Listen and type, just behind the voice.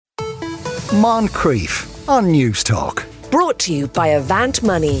Moncrief on News Talk. Brought to you by Avant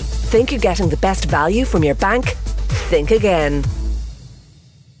Money. Think you're getting the best value from your bank? Think again.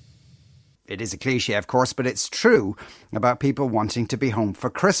 It is a cliche, of course, but it's true about people wanting to be home for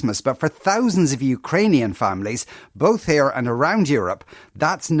Christmas. But for thousands of Ukrainian families, both here and around Europe,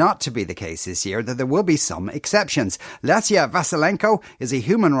 that's not to be the case this year, that there will be some exceptions. Lesya Vasilenko is a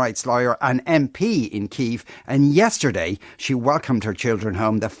human rights lawyer and MP in Kyiv, and yesterday she welcomed her children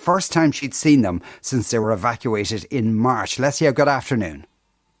home, the first time she'd seen them since they were evacuated in March. Lesya, good afternoon.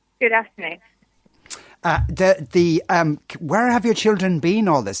 Good afternoon. Where have your children been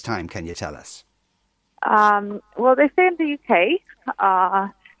all this time, can you tell us? Well, they stay in the UK,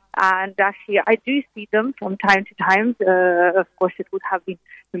 and actually I do see them from time to time. Of course, it would have been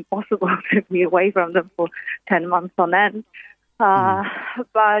impossible to be away from them for 10 months on end.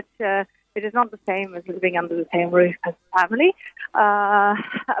 But it is not the same as living under the same roof as a family.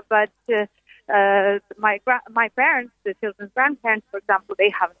 But my parents, the children's grandparents, for example,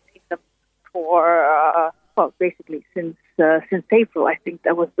 they haven't seen them for basically since April. I think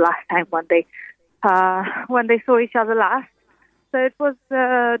that was the last time when they saw each other last. So it was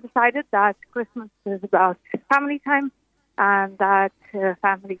decided that Christmas is about family time, and that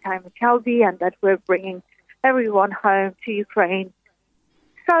family time it shall be, and that we're bringing everyone home to Ukraine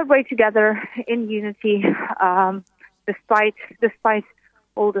to celebrate together in unity, despite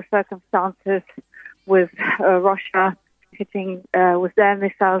all the circumstances with Russia hitting with their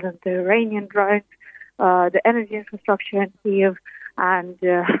missiles and the Iranian drones, the energy infrastructure in Kyiv, and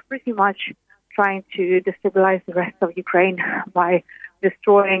pretty much trying to destabilize the rest of Ukraine by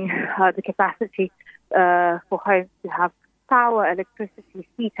destroying the capacity for homes to have power, electricity,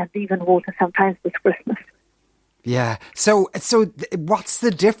 heat, and even water sometimes this Christmas. Yeah. So what's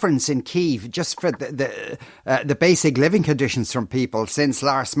the difference in Kyiv, just for the basic living conditions from people since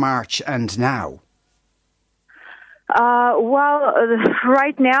last March and now?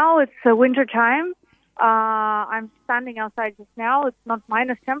 Right now it's winter time. I'm standing outside just now. It's not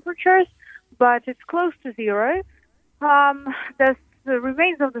minus temperatures, but it's close to zero. There's the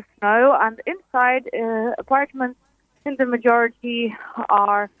remains of the snow, and inside apartments in the majority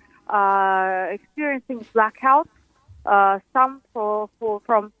are experiencing blackouts. Some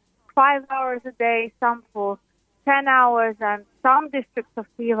from 5 hours a day, some for 10 hours, and some districts of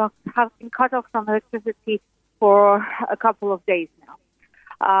Kyiv have been cut off from electricity for a couple of days now.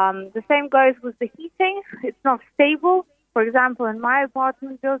 The same goes with the heating. It's not stable. For example, in my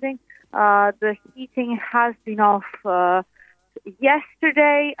apartment building, the heating has been off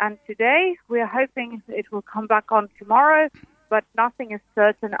yesterday and today. We are hoping it will come back on tomorrow, but nothing is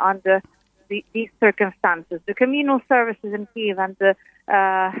certain under these circumstances. The communal services in Kyiv and the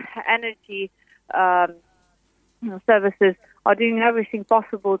energy services are doing everything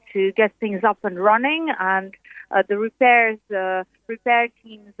possible to get things up and running, and the repair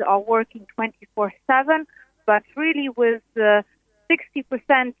teams are working 24/7. But really, with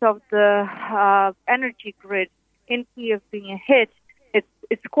 60% of the energy grid in Kyiv being hit,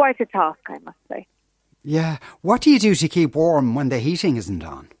 it's quite a task, I must say. Yeah. What do you do to keep warm when the heating isn't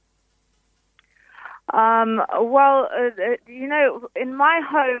on? In my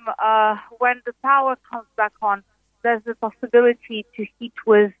home, when the power comes back on, there's a possibility to heat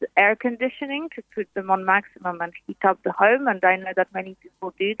with air conditioning to put them on maximum and heat up the home, and I know that many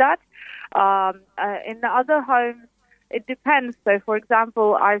people do that. In the other homes, it depends. So, for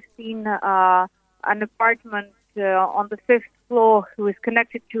example, I've seen an apartment on the 5th floor who is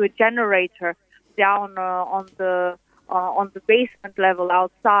connected to a generator down on the basement level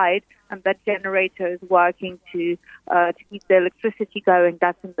outside, and that generator is working to keep the electricity going.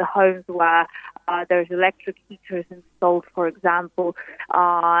 That's in the homes where there's electric heaters installed, for example.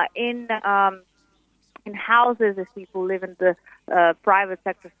 In houses, if people live in the private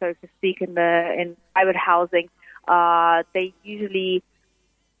sector, so to speak, in private housing, they usually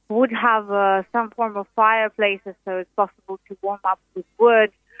would have some form of fireplaces, so it's possible to warm up with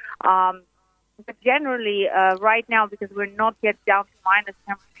wood. But generally, right now, because we're not yet down to minus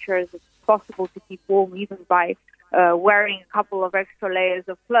temperatures, it's possible to keep warm even by wearing a couple of extra layers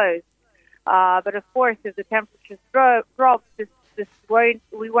of clothes. But of course, if the temperatures drop,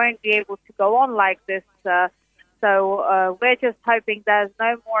 we won't be able to go on like this. So we're just hoping there's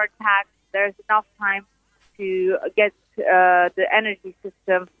no more attacks. There's enough time to get the energy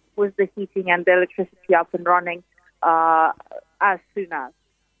system with the heating and the electricity up and running as soon as.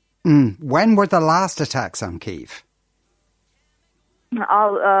 When were the last attacks on Kyiv?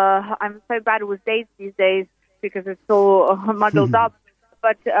 I'm so bad with dates these days because it's so muddled up.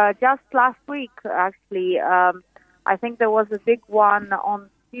 But just last week, actually, I think there was a big one on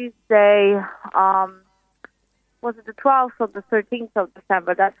Tuesday, was it the 12th or the 13th of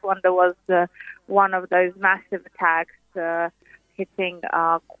December? That's when there was one of those massive attacks hitting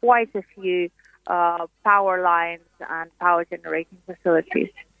quite a few power lines and power generating facilities.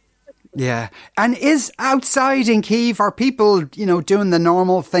 Yeah. And is outside in Kyiv, are people, doing the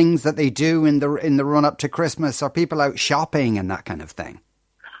normal things that they do in the run up to Christmas? Are people out shopping and that kind of thing?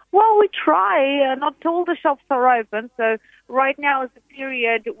 Well, we try. Not all the shops are open. So right now is a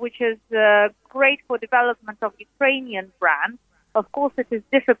period which is great for development of Ukrainian brands. Of course, it is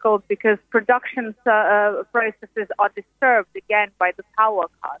difficult because production processes are disturbed again by the power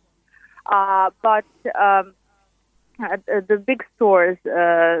cuts. But the big stores,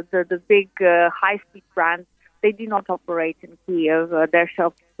 the big high-speed brands, they do not operate in Kyiv. Their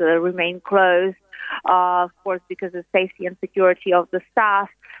shops remain closed, of course, because of safety and security of the staff.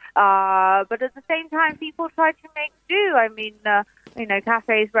 But at the same time, people try to make do. I mean,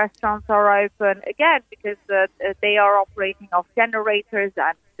 cafes, restaurants are open again because they are operating off generators,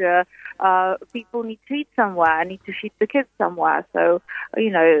 and people need to eat somewhere, need to feed the kids somewhere. So,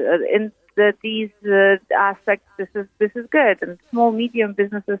 in these aspects, this is good. And small, medium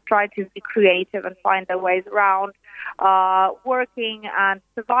businesses try to be creative and find their ways around working and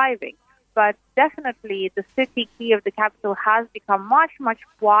surviving. But definitely the city, Kyiv, the capital, has become much, much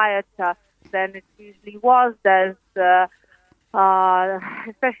quieter than it usually was. There's,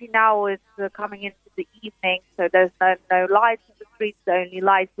 especially now it's coming into the evening, so there's no lights in the streets. The only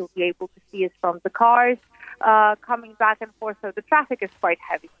lights you'll be able to see is from the cars coming back and forth. So the traffic is quite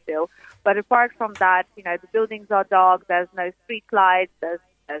heavy still. But apart from that, the buildings are dark. There's no street lights.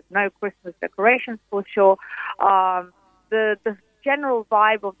 There's no Christmas decorations for sure. The general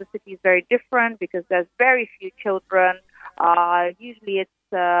vibe of the city is very different because there's very few children. Usually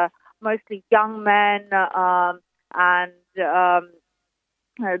it's mostly young men and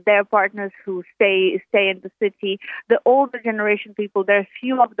their partners who stay in the city. The older generation people, there's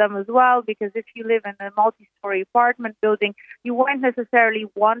few of them as well, because if you live in a multi-story apartment building, you won't necessarily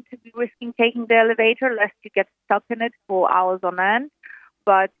want to be risking taking the elevator lest you get stuck in it for hours on end.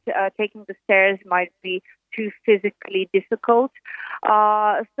 But taking the stairs might be too physically difficult.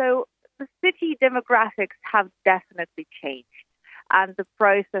 So the city demographics have definitely changed. And the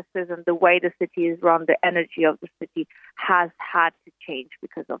processes and the way the city is run, the energy of the city has had to change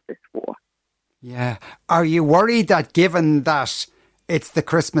because of this war. Yeah. Are you worried that given that it's the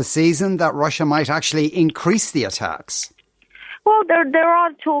Christmas season, that Russia might actually increase the attacks? Well, there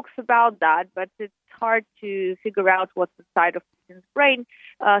are talks about that, but it's hard to figure out what's inside of Putin's brain.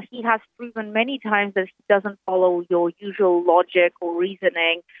 He has proven many times that he doesn't follow your usual logic or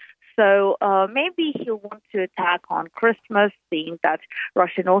reasoning. So maybe he'll want to attack on Christmas, seeing that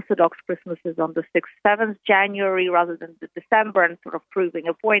Russian Orthodox Christmas is on the 6th, 7th January rather than the December, and sort of proving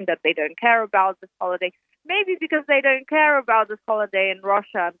a point that they don't care about this holiday. Maybe because they don't care about this holiday in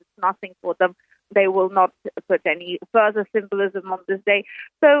Russia and it's nothing for them, they will not put any further symbolism on this day.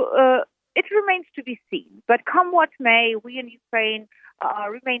 So it remains to be seen. But come what may, we in Ukraine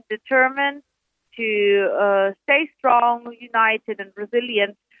remain determined to stay strong, united and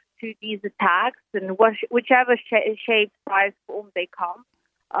resilient to these attacks in whichever shape, size, form they come.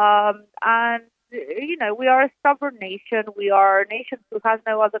 And, we are a stubborn nation. We are a nation who has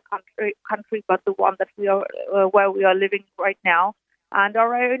no other country but the one that we are, where we are living right now. And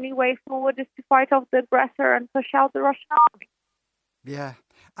our only way forward is to fight off the aggressor and push out the Russian army. Yeah.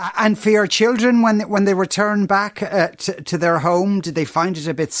 And for your children, when they return back to their home, did they find it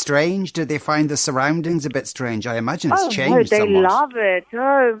a bit strange? Did they find the surroundings a bit strange? I imagine it's changed somewhat. They love it.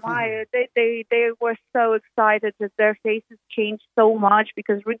 Oh my! They were so excited that their faces changed so much,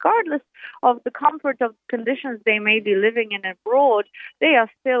 because regardless of the comfort of conditions they may be living in abroad, they are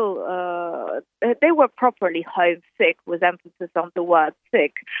still they were properly homesick, with emphasis on the word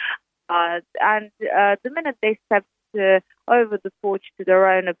sick. And the minute they stepped over the porch to their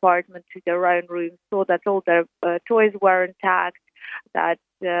own apartment, to their own room, saw that all their toys were intact, that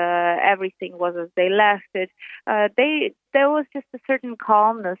everything was as they left it. There was just a certain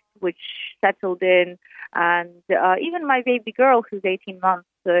calmness which settled in, and even my baby girl, who's 18 months,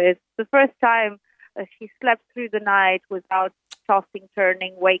 it's the first time she slept through the night without tossing,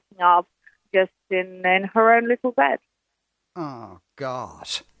 turning, waking up, just in her own little bed. Oh,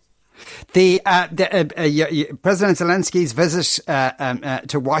 God. President Zelensky's visit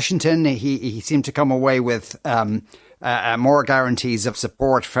to Washington, he seemed to come away with more guarantees of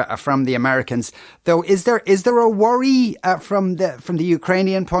support from the Americans. Though, is there a worry from the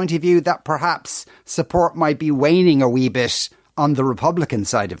Ukrainian point of view that perhaps support might be waning a wee bit on the Republican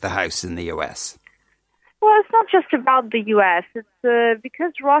side of the House in the US? Well, it's not just about the U.S. It's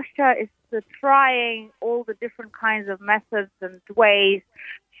because Russia is trying all the different kinds of methods and ways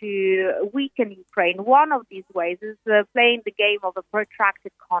to weaken Ukraine. One of these ways is playing the game of a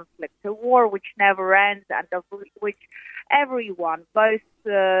protracted conflict, a war which never ends and of which everyone, both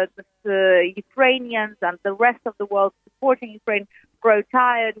the Ukrainians and the rest of the world supporting Ukraine, grow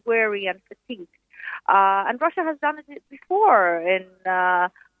tired, weary, and fatigued. And Russia has done it before in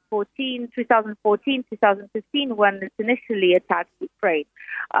 2014, 2015, when it initially attacked Ukraine.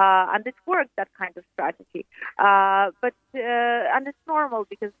 And it worked, that kind of strategy. And it's normal,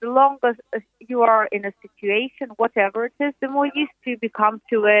 because the longer you are in a situation, whatever it is, the more used you become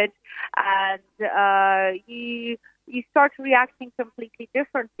to it, and you start reacting completely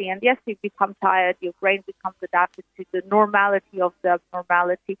differently. And yes, you become tired, your brain becomes adapted to the normality of the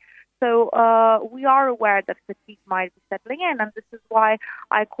abnormality. So we are aware that fatigue might be settling in, and this is why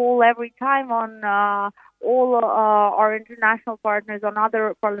I call every time on all our international partners, on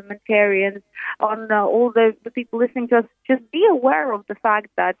other parliamentarians, on all the people listening to us, just be aware of the fact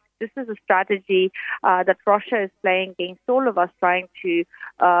that this is a strategy that Russia is playing against all of us, trying to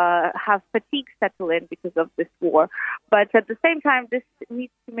have fatigue settle in because of this war. But at the same time, this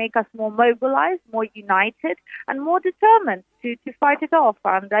needs to make us more mobilized, more united, and more determined to fight it off.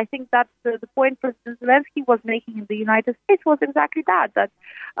 And I think that's the point President Zelensky was making in the United States was exactly that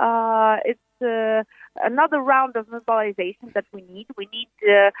it's another round of mobilization that we need. We need,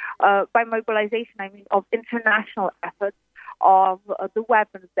 by mobilization, I mean of international efforts, of the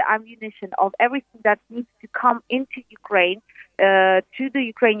weapons, the ammunition, of everything that needs to come into Ukraine, to the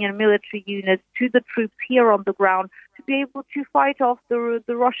Ukrainian military units, to the troops here on the ground, to be able to fight off the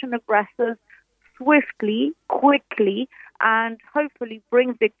Russian aggressors swiftly, quickly, and hopefully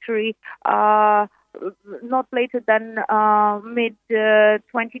bring victory not later than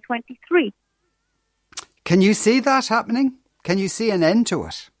mid-2023. Can you see that happening? Can you see an end to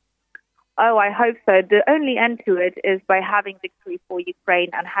it? Oh, I hope so. The only end to it is by having victory for Ukraine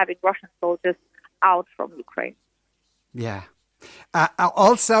and having Russian soldiers out from Ukraine. Yeah.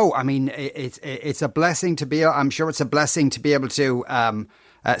 Also, I mean, it's a blessing to be. I'm sure it's a blessing to be able to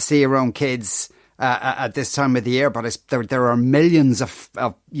see your own kids at this time of the year. But there are millions of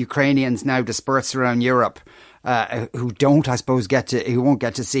Ukrainians now dispersed around Europe who don't, I suppose, who won't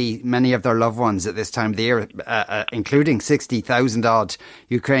get to see many of their loved ones at this time of the year, including 60,000 odd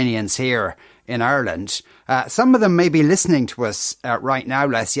Ukrainians here in Ireland. Some of them may be listening to us right now,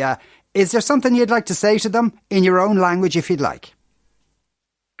 Lesia. Is there something you'd like to say to them in your own language, if you'd like?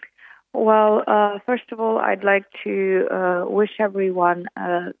 Well, first of all, I'd like to wish everyone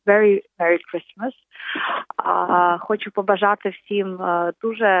a very Merry Christmas. Хочу побажати всім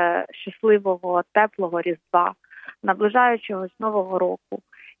дуже щасливого, теплого Різдва, наближаючогось Нового року.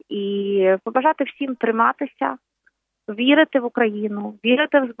 І побажати всім триматися, вірити в Україну,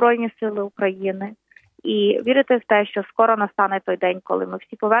 вірити в Збройні Сили України і вірити в те, що скоро настане той день, коли ми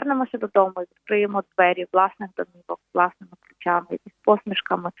всі повернемося додому і відкриємо двері власних домівок, власними ключами і з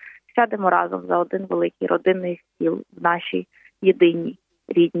посмішками сядемо разом за один великий родинний стіл в нашій єдиній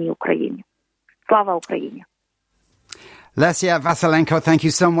рідній Україні. Slava Ukraini. Lesia Vasilenko, thank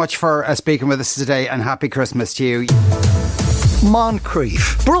you so much for speaking with us today, and happy Christmas to you. Moncrief.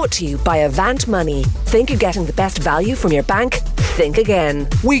 Brought to you by Avant Money. Think you're getting the best value from your bank? Think again.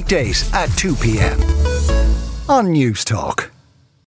 Weekdays at 2 p.m. on News Talk.